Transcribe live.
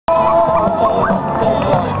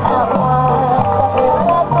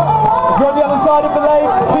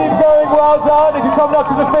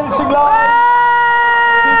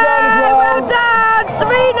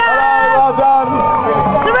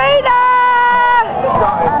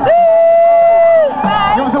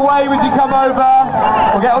UK, would you come over?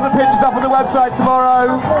 We'll get all the pictures up on the website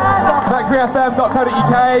tomorrow,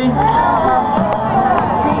 mercuryfm.co.uk.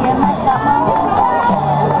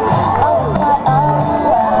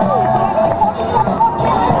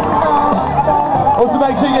 Also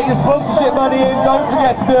make sure you get your sponsorship money in, don't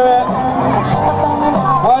forget to do it.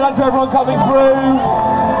 Well done to everyone coming through.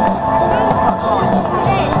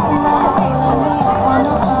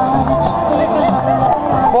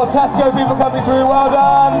 More Tesco people coming through, well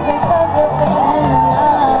done.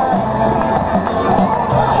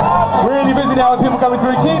 Really busy now with people coming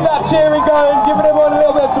through. Keep that cheering going, giving everyone a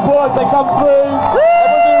little bit of support as they come through.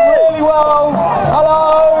 Everyone's doing really well.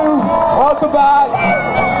 Hello, welcome back.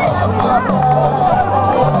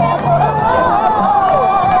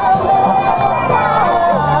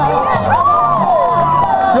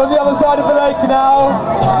 You're on the other side of the lake now.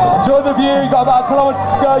 Enjoy the view, you've got about a kilometre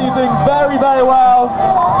to go, you're doing very, very well.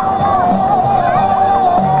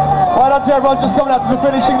 Well done to everyone just coming up to the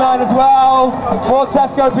finishing line as well. More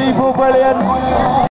Tesco people, brilliant.